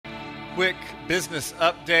Quick business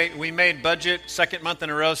update. We made budget second month in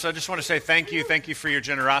a row, so I just want to say thank you. Thank you for your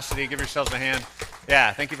generosity. Give yourselves a hand.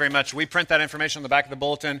 Yeah, thank you very much. We print that information on the back of the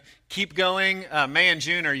bulletin. Keep going. May and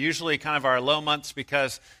June are usually kind of our low months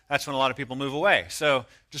because that's when a lot of people move away. So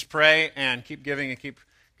just pray and keep giving and keep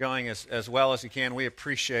going as well as you can. We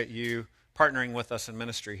appreciate you partnering with us in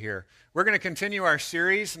ministry here. We're going to continue our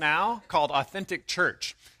series now called Authentic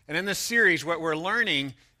Church. And in this series, what we're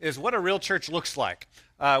learning is what a real church looks like.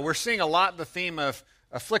 We're seeing a lot the theme of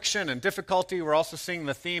affliction and difficulty. We're also seeing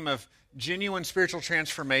the theme of genuine spiritual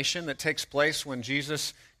transformation that takes place when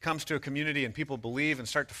Jesus comes to a community and people believe and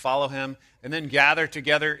start to follow him and then gather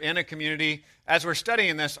together in a community. As we're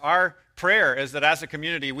studying this, our prayer is that as a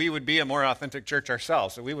community, we would be a more authentic church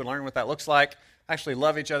ourselves. So we would learn what that looks like, actually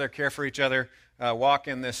love each other, care for each other, walk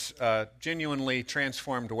in this genuinely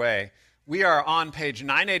transformed way. We are on page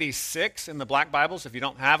 986 in the Black Bibles. If you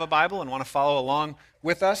don't have a Bible and want to follow along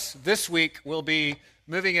with us, this week we'll be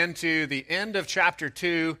moving into the end of chapter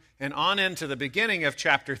 2 and on into the beginning of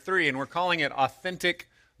chapter 3, and we're calling it Authentic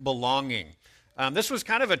Belonging. This was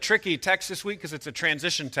kind of a tricky text this week because it's a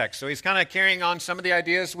transition text. So he's kind of carrying on some of the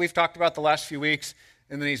ideas we've talked about the last few weeks,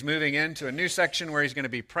 and then he's moving into a new section where he's going to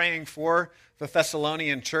be praying for the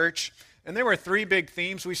Thessalonian church. And there were three big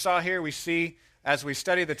themes we saw here. We see as we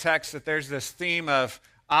study the text that there's this theme of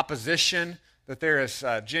opposition, that there is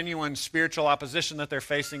genuine spiritual opposition that they're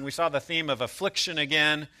facing. We saw the theme of affliction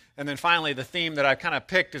again, and then finally the theme that I kind of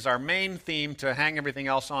picked is our main theme to hang everything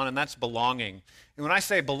else on, and that's belonging. And when I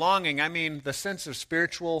say belonging, I mean the sense of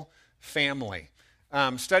spiritual family.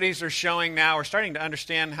 Studies are showing now, we're starting to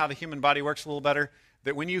understand how the human body works a little better,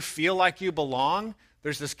 that when you feel like you belong,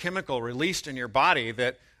 there's this chemical released in your body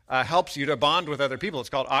that helps you to bond with other people. It's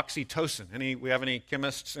called oxytocin. We have any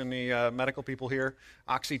chemists, any medical people here?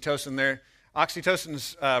 Oxytocin.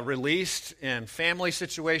 Oxytocin's released in family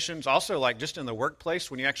situations, also like just in the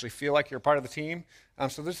workplace when you actually feel like you're part of the team.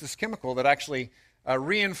 So there's this chemical that actually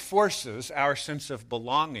reinforces our sense of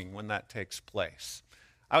belonging when that takes place.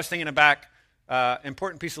 I was thinking back,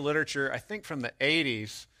 important piece of literature, I think from the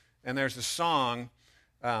 80s, and there's a song,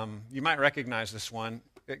 you might recognize this one.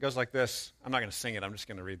 It goes like this. I'm not going to sing it. I'm just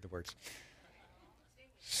going to read the words.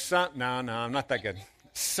 No, I'm not that good.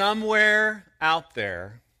 Somewhere out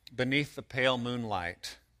there, beneath the pale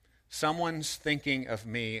moonlight, someone's thinking of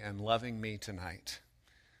me and loving me tonight.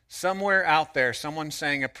 Somewhere out there, someone's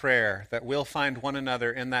saying a prayer that we'll find one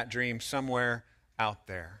another in that dream somewhere out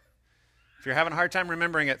there. If you're having a hard time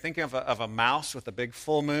remembering it, think of a mouse with a big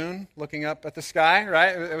full moon looking up at the sky,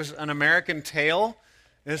 right? It was an American Tale.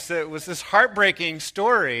 It was this heartbreaking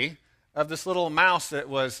story of this little mouse that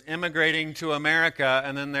was immigrating to America,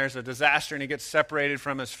 and then there's a disaster, and he gets separated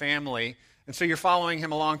from his family. And so you're following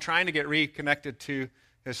him along, trying to get reconnected to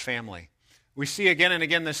his family. We see again and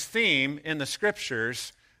again this theme in the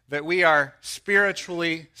Scriptures that we are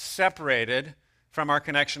spiritually separated from our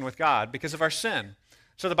connection with God because of our sin.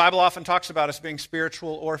 So the Bible often talks about us being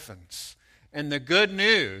spiritual orphans. And the good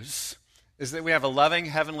news is that we have a loving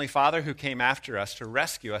Heavenly Father who came after us to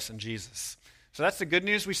rescue us in Jesus. So that's the good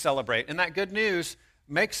news we celebrate. And that good news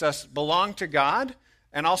makes us belong to God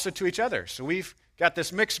and also to each other. So we've got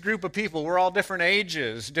this mixed group of people. We're all different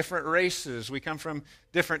ages, different races. We come from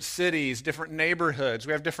different cities, different neighborhoods.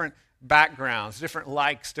 We have different backgrounds, different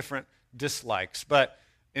likes, different dislikes. But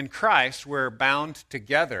in Christ, we're bound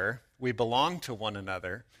together. We belong to one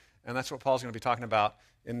another. And that's what Paul's going to be talking about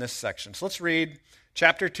in this section. So let's read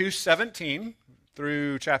chapter 2, 17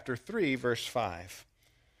 through chapter 3, verse 5.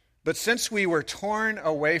 But since we were torn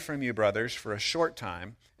away from you, brothers, for a short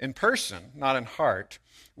time, in person, not in heart,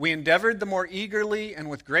 we endeavored the more eagerly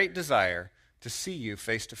and with great desire to see you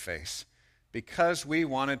face to face, because we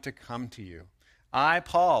wanted to come to you. I,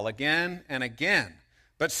 Paul, again and again,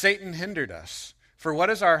 but Satan hindered us. For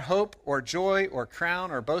what is our hope or joy or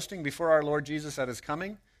crown or boasting before our Lord Jesus at his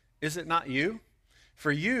coming? Is it not you?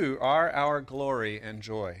 For you are our glory and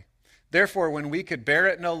joy. Therefore, when we could bear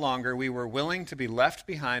it no longer, we were willing to be left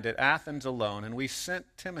behind at Athens alone, and we sent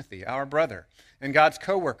Timothy, our brother, and God's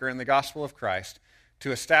co-worker in the gospel of Christ,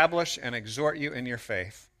 to establish and exhort you in your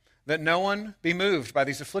faith, that no one be moved by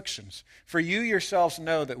these afflictions. For you yourselves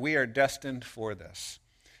know that we are destined for this.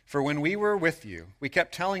 For when we were with you, we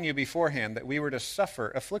kept telling you beforehand that we were to suffer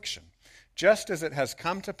affliction, just as it has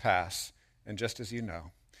come to pass, and just as you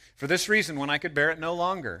know. For this reason, when I could bear it no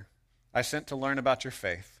longer, I sent to learn about your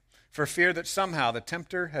faith, for fear that somehow the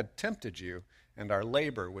tempter had tempted you, and our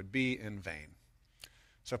labor would be in vain.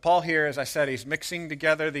 So Paul here, as I said, he's mixing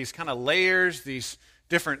together these kind of layers, these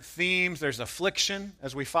different themes. There's affliction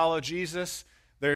as we follow Jesus.